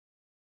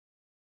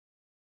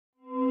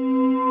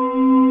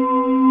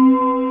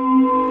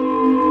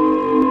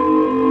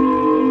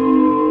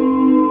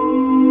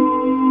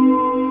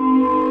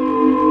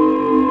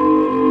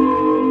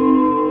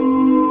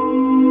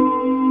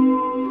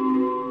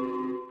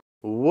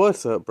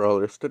What's up,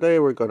 brawlers? Today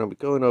we're going to be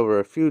going over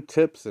a few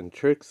tips and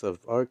tricks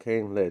of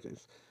Arcane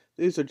Legends.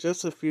 These are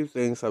just a few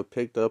things I've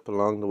picked up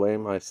along the way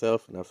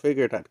myself, and I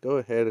figured I'd go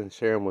ahead and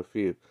share them with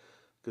you.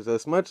 Because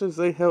as much as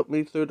they helped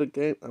me through the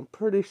game, I'm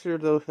pretty sure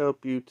they'll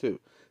help you too.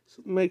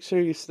 So make sure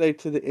you stay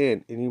to the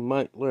end, and you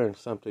might learn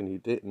something you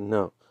didn't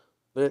know.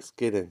 Let's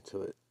get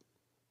into it.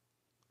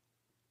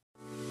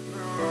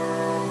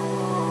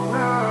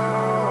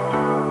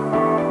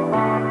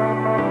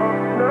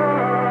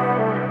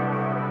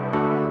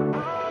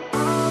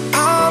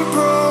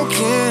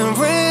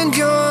 When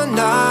you're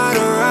not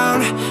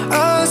around,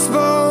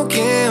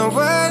 unspoken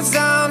words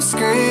I'm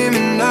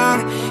screaming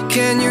out.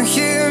 Can you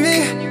hear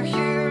me?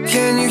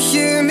 Can you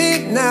hear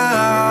me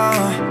now?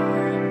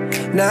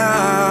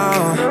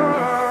 Now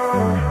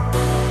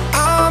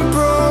I'm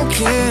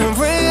broken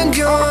when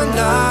you're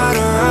not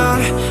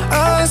around,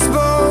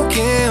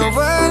 unspoken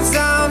words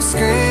I'm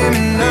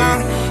screaming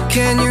out.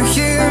 Can you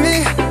hear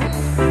me?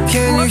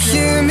 Can you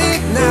hear me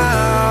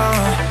now?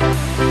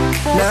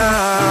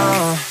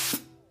 Now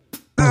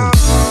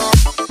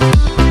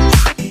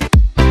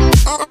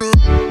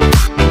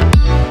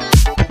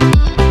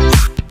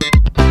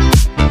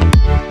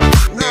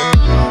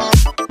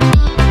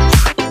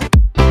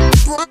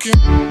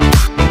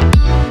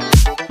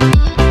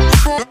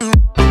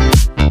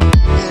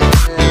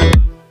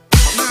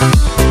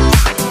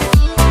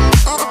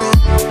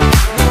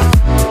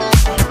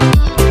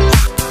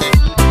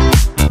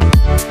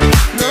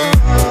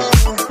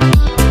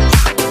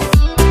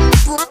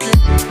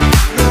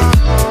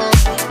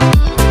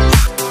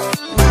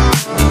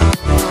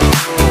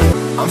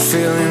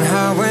feeling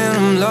high when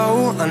I'm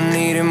low. I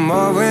need it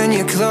more when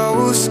you're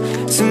close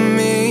to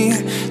me,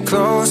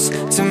 close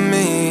to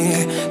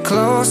me,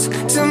 close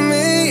to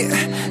me,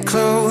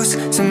 close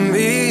to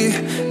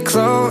me,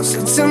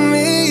 close to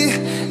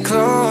me,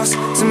 close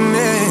to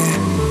me.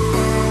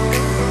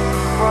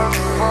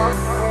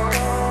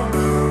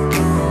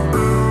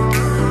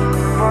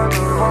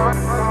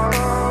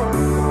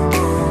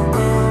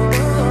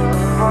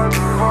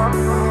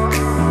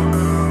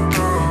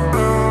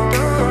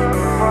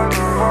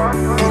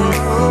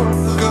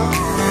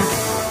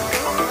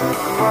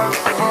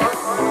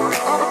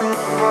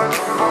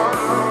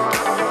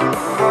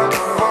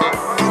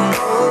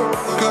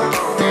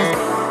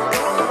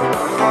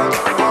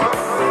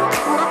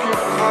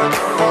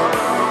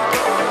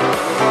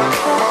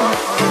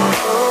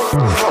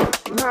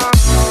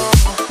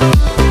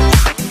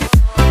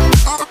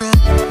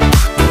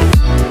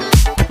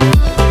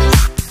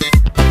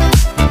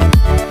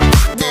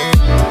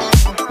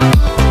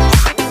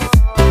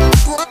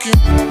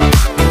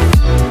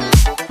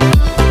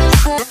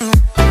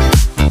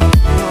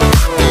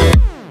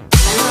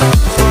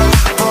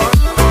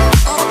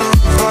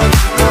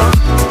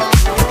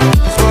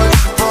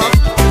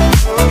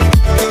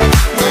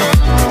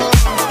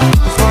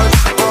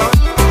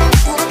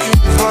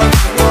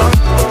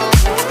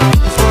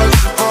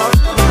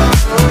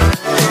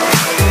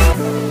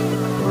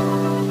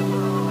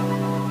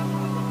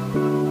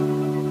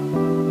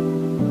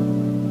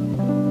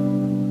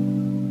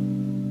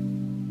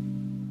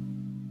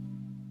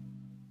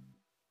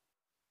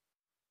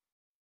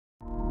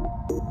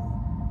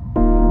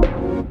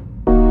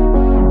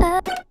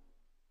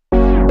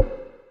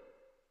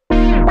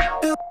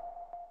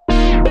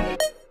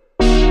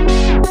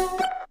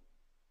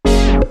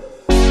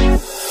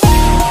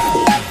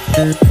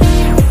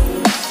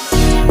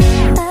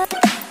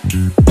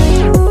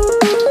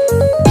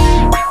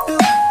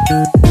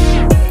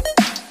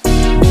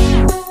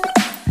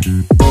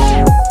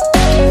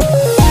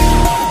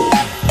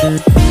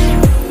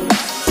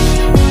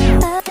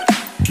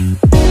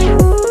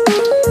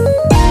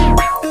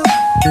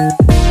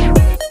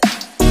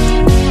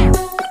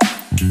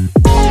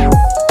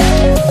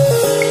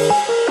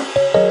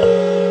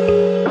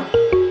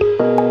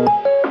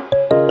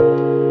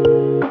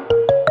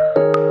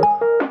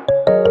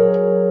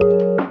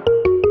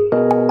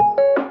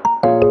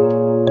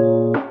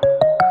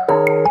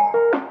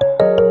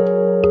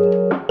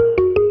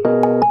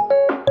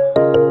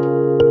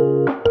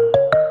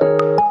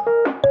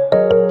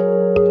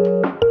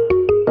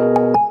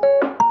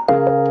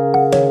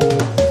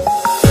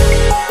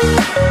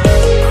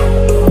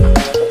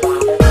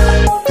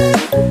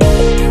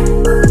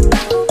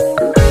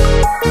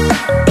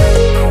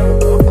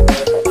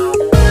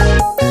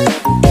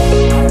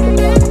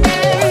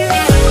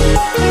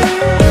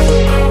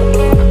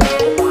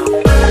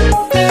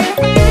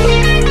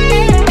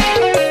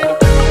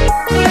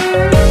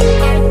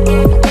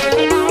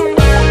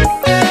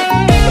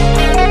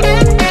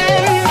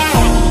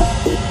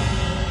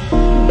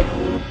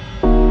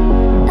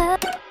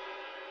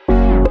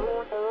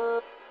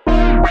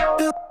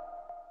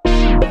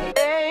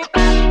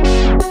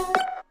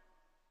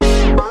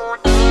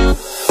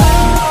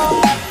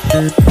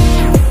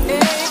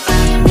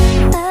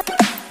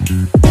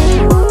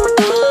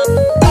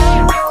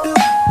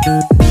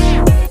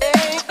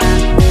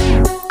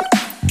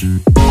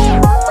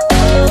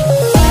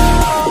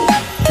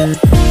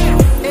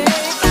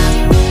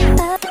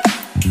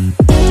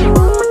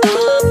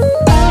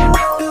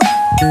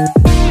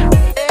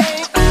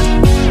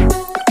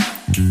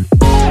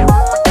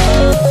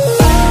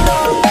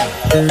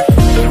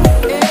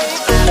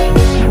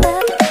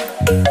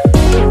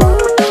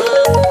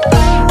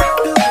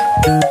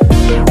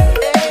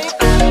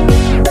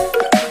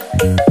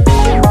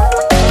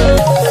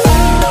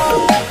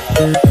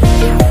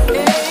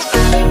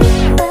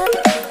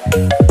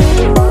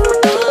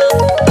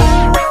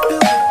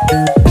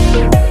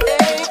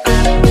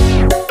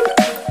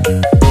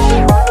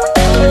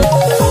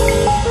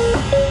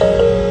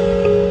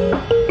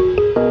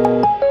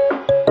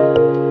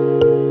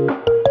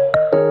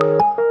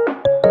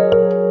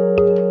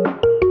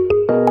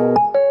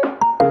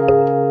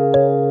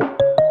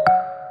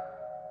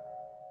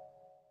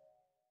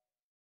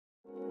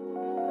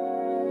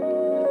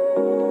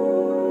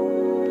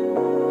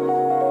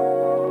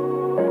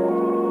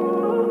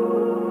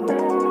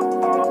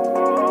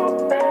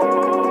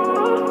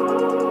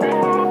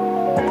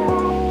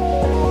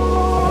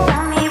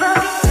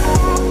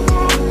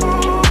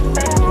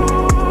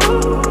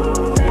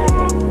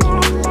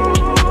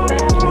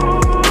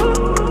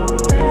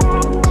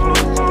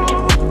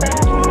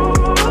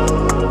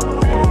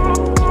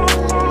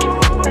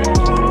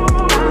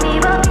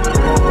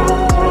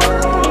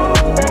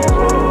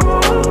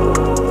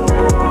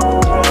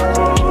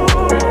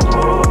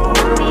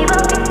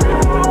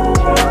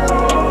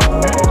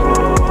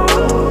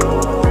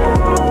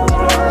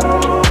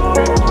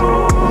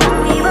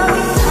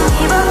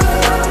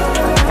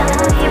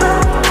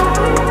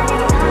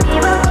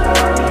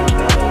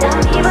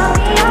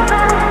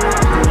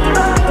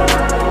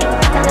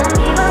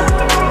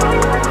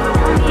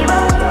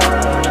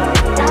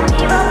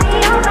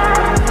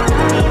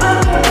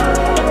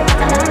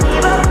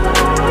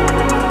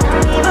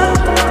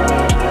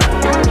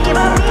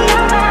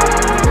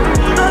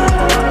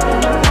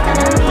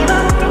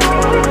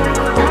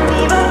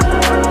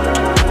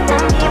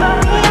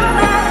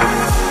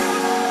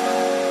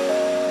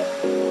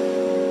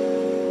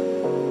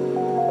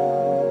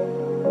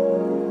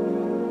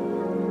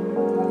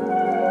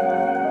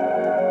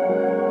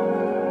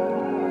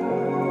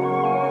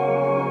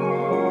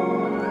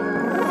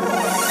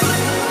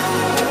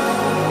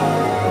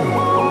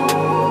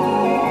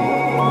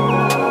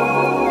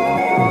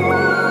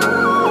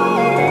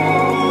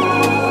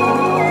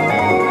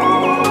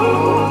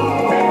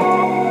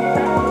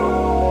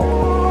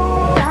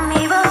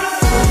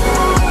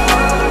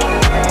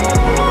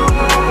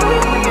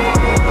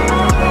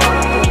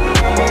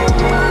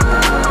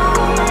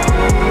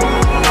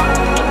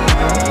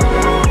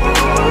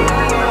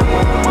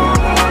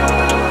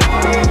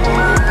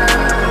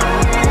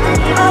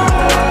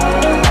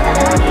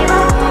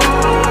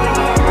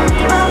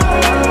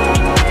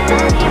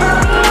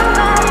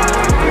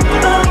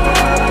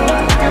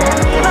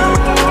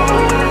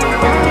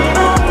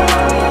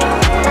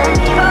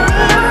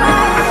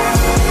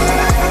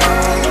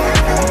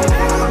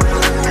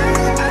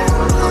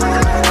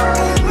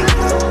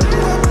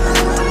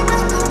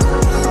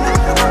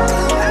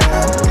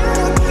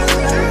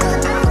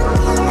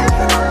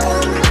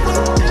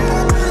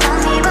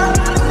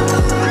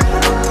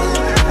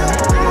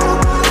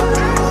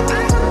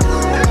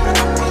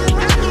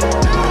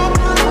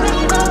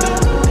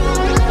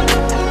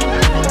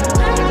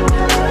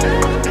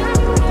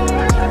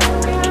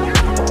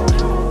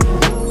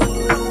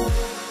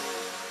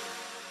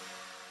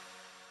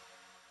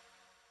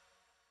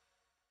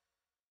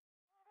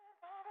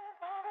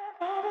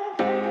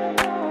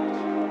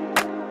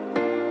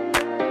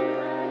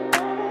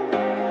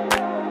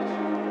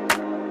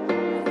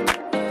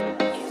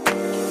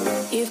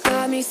 You've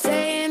got me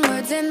saying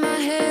words in my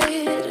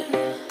head,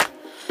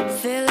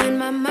 filling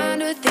my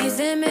mind with these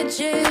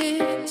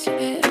images,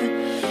 yeah.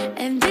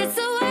 And it's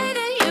the way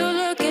that you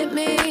look at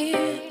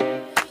me,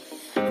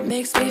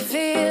 makes me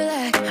feel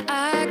like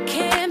I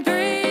can't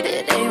breathe.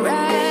 It ain't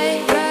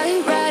right,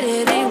 right, right,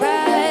 it ain't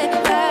right,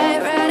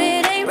 right, right,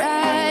 it ain't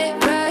right,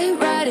 right,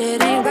 right,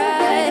 it ain't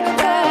right,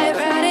 right,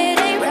 right, it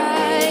ain't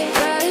right,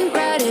 right,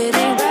 right, it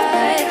ain't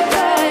right,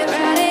 right,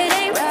 right, it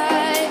ain't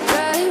right,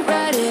 right,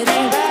 right, it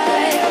ain't right,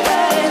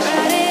 right,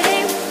 right, it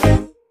ain't.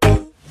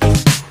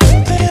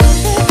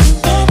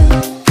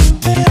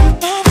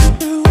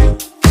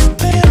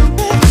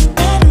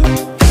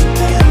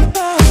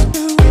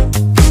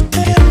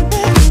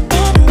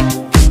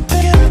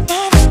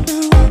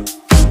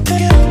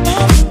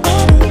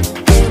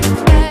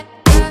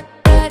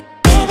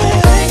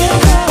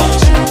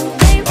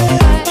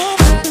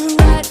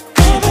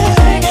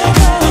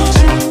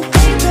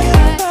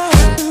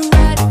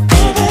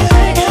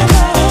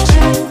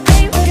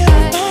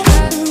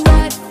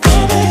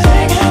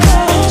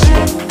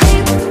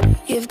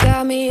 You've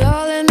got me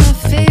all in my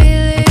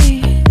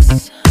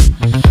feelings,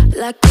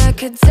 like I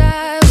could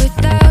die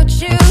without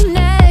you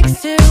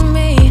next to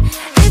me.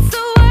 It's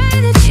the way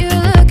that you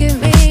look at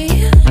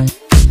me,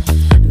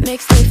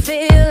 makes me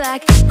feel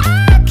like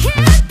I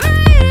can't